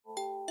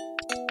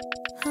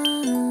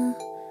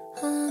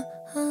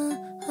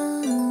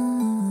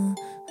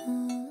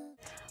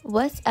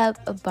What's up,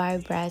 Bar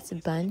Brats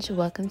Bunch?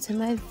 Welcome to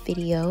my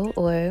video,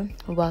 or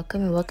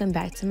welcome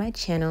back to my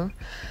channel.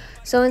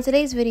 So in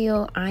today's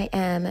video, I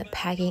am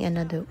packing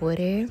another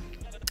order,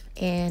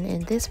 and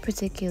in this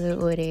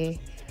particular order,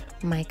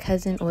 my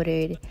cousin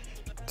ordered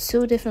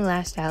 2 different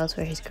lash styles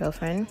for his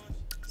girlfriend.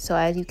 So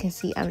as you can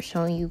see, I'm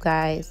showing you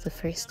guys the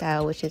first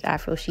style, which is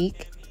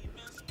AFROCHIC,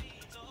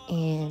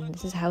 and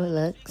this is how it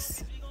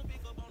looks.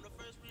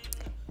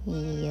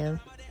 Yeah,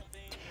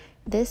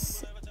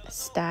 this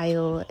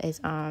style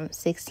is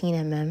 16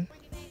 mm,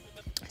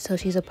 so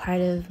she's a part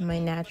of my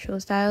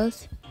natural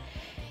styles.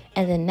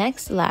 And the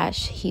next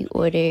lash he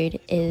ordered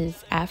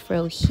is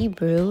AFRO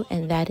HEBREW,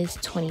 and that is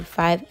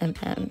 25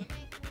 mm.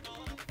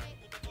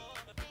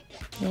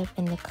 Yep,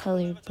 in the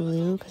color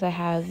blue, because I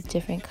have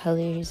different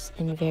colors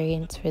and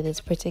variants for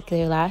this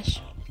particular lash.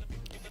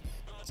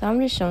 So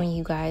I'm just showing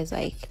you guys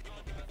like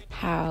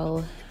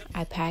how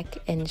I pack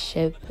and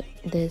ship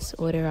this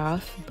order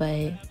off,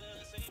 but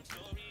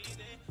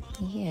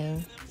yeah,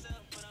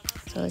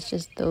 so it's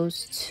just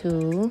those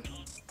 2,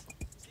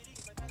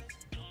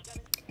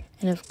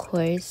 and of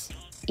course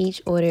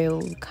each order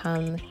will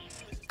come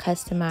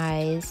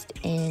customized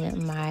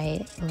in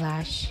my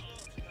lash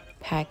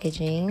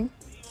packaging.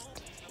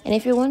 And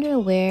if you're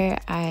wondering where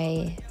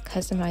I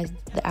customized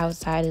the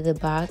outside of the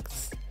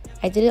box,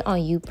 I did it on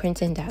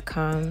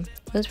youprinting.com.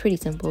 It was pretty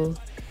simple,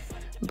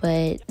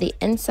 but the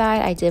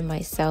inside I did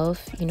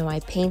myself. You know, I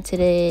painted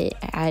it,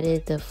 I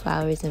added the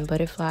flowers and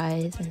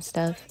butterflies and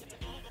stuff.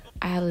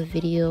 I have a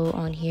video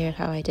on here of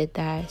how I did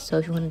that, so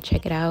if you want to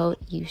check it out,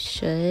 you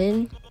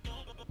should.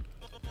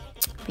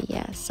 But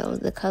yeah, so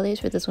the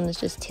colors for this one is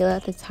just teal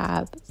at the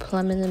top,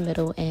 plum in the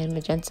middle, and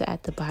magenta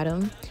at the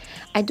bottom.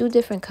 I do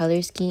different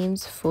color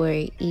schemes for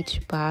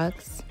each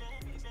box.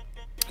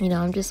 You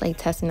know, I'm just like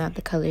testing out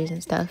the colors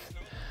and stuff.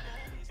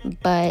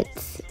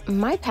 But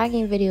my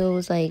packing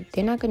videos, like,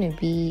 they're not going to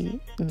be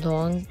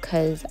long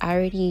because I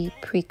already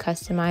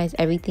pre-customized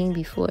everything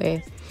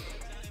before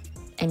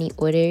any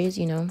orders,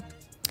 you know.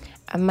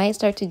 I might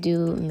start to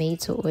do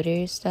made to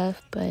order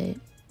stuff, but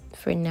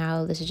for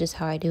now, this is just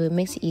how I do it. It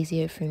makes it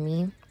easier for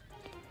me.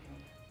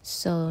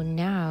 So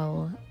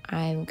now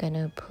I'm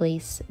gonna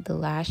place the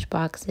lash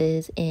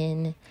boxes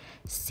in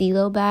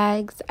silo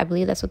bags. I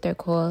believe that's what they're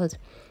called,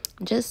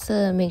 just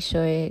to make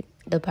sure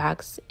the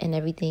box and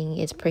everything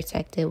is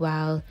protected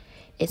while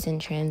it's in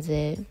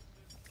transit.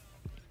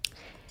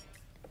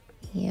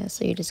 Yeah,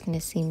 so you're just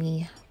gonna see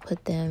me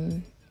put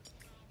them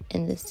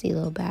in the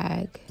silo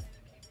bag.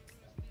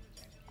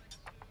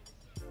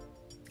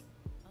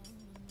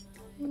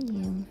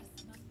 Yeah.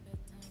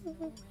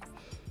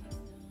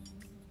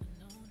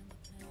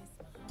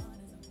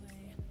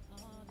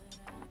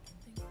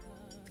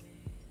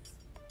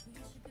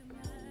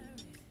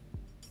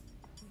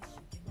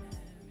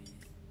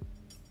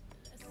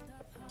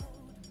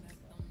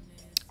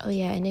 Oh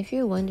yeah, and if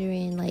you're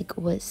wondering like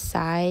what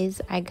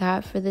size I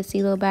got for the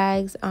silo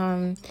bags,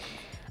 I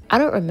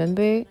don't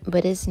remember,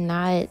 but it's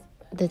not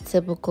the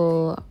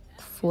typical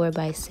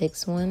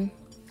 4x6 one,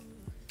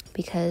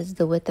 because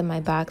the width of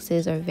my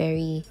boxes are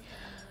very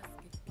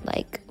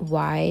like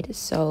wide,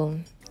 so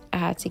I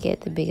had to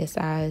get the biggest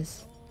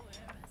size.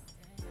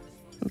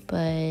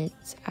 But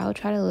I'll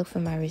try to look for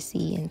my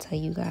receipt and tell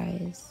you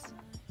guys.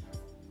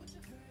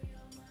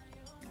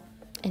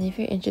 And if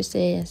you're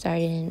interested in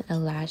starting a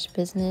lash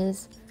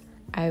business,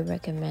 I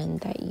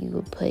recommend that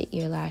you put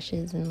your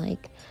lashes in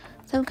like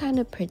some kind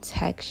of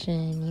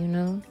protection, you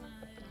know,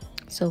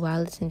 so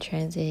while it's in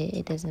transit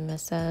it doesn't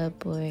mess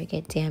up or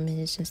get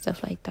damaged and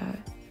stuff like that.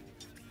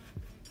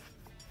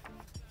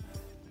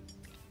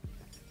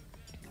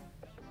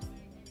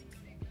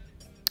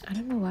 I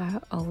don't know why I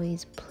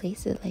always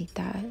place it like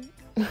that.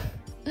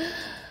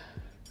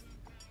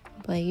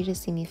 But you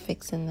just see me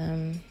fixing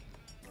them.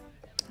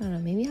 I don't know,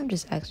 maybe I'm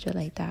just extra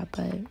like that,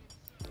 but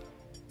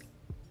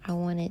I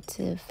want it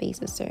to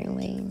face a certain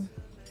way.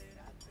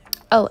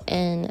 Oh,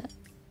 and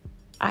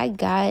I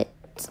got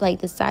like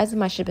the size of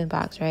my shipping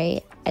box,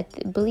 right? I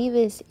believe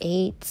it's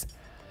 8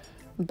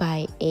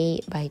 by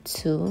 8 by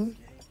 2,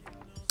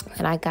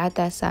 and I got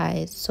that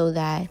size so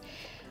that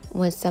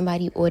when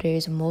somebody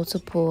orders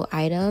multiple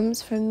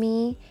items from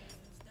me,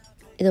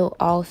 it'll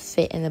all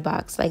fit in the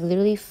box. Like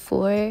literally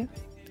 4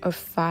 or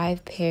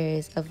 5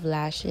 pairs of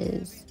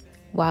lashes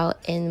while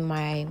in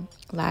my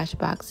lash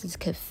boxes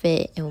could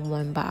fit in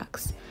one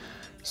box.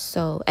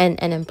 So and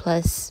then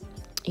plus,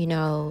 you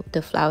know,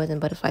 the flowers and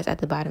butterflies at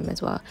the bottom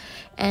as well.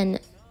 And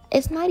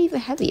it's not even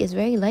heavy, it's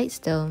very light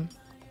still.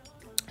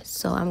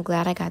 So I'm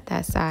glad I got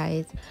that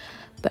size.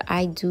 But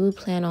I do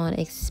plan on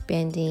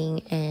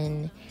expanding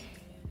and,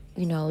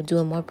 you know,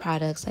 doing more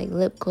products like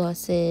lip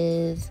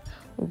glosses,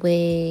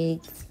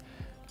 wigs,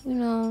 you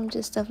know,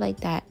 just stuff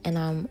like that. And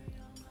I'm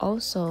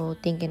also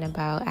thinking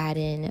about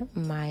adding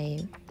my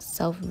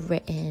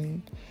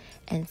self-written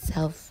and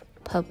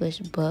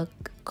self-published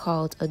book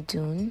called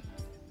Adun.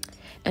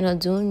 And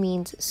Adun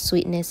means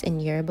sweetness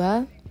in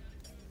Yoruba.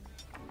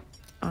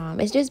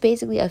 It's just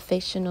basically a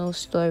fictional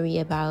story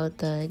about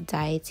the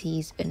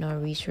deities and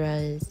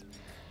Orishas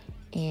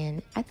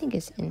and I think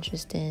it's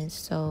interesting.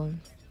 So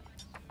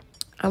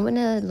I'm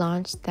gonna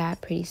launch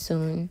that pretty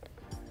soon.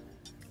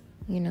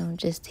 You know,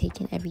 just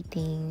taking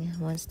everything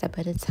one step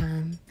at a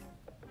time.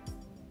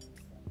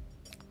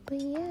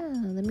 But yeah,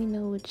 let me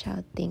know what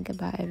y'all think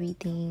about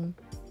everything.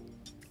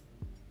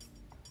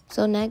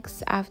 So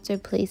next, after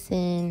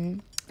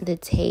placing the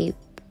tape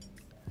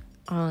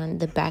on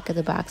the back of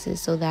the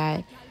boxes so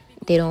that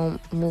they don't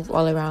move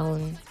all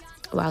around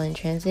while in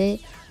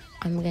transit,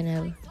 I'm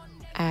gonna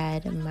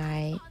add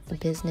my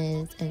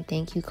business and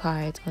thank you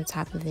cards on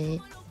top of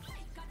it.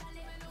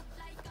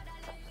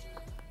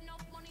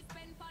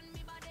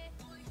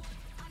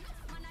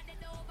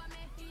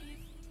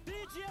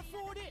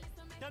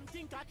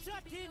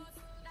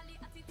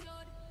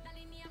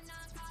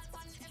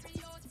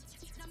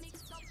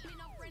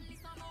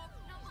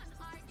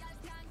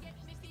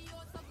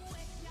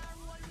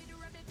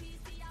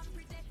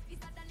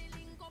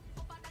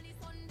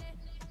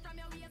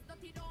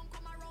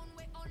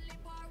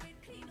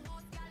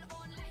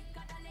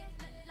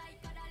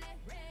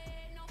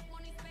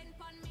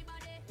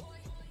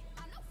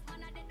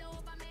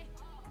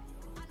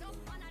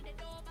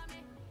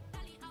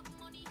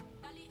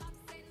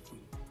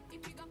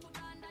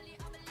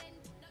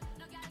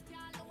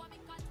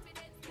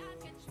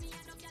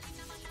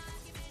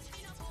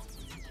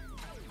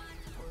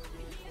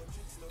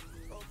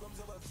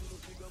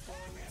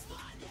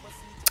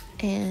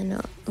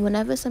 And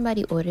whenever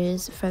somebody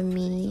orders from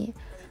me,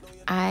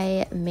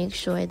 I make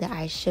sure that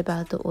I ship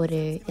out the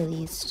order at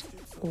least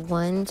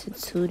 1 to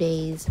 2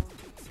 days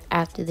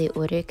after they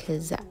order,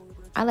 because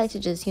I like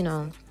to just, you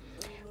know,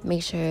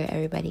 make sure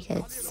everybody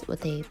gets what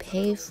they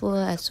pay for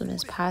as soon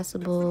as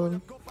possible.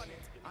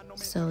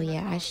 So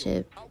yeah, I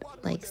ship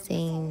like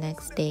saying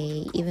next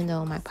day, even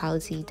though my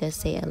policy does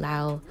say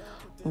allow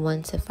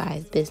 1 to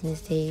 5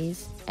 business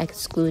days,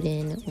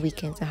 excluding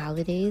weekends and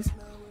holidays.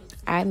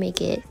 I make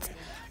it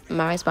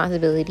my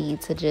responsibility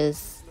to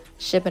just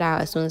ship it out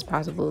as soon as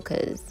possible,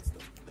 because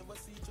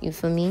you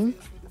feel me?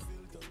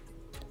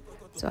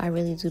 So I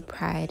really do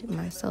pride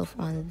myself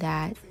on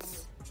that.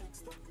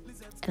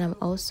 And I'm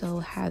also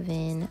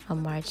having a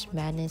March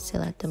Madness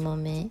sale at the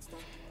moment.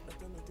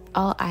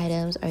 All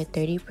items are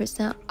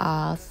 30%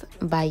 off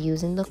by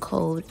using the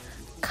code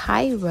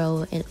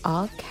Cairo in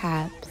all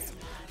caps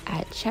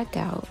at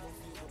checkout.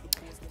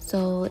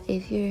 So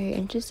if you're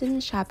interested in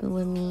shopping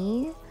with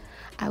me,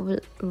 I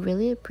would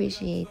really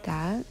appreciate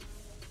that.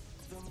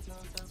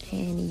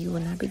 And you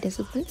will not be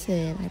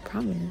disappointed, I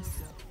promise.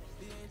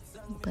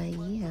 But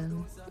yeah.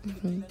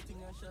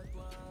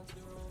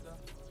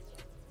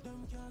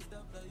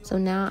 So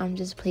now I'm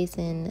just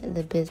placing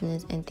the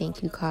business and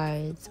thank you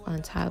cards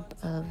on top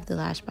of the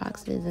Lash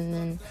boxes, and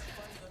then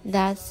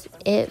that's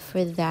it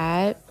for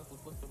that.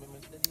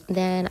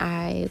 Then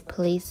I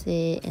place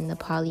it in the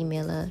poly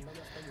mailer.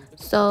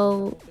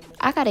 So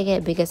I gotta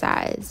get bigger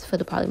size for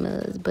the poly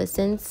mailers, but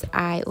since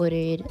I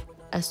ordered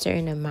a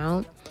certain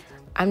amount,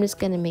 I'm just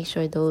gonna make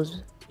sure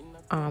those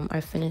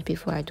are finished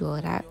before I do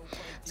all that.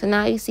 So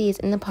now you see it's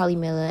in the poly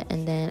mailer,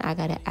 and then I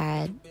gotta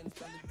add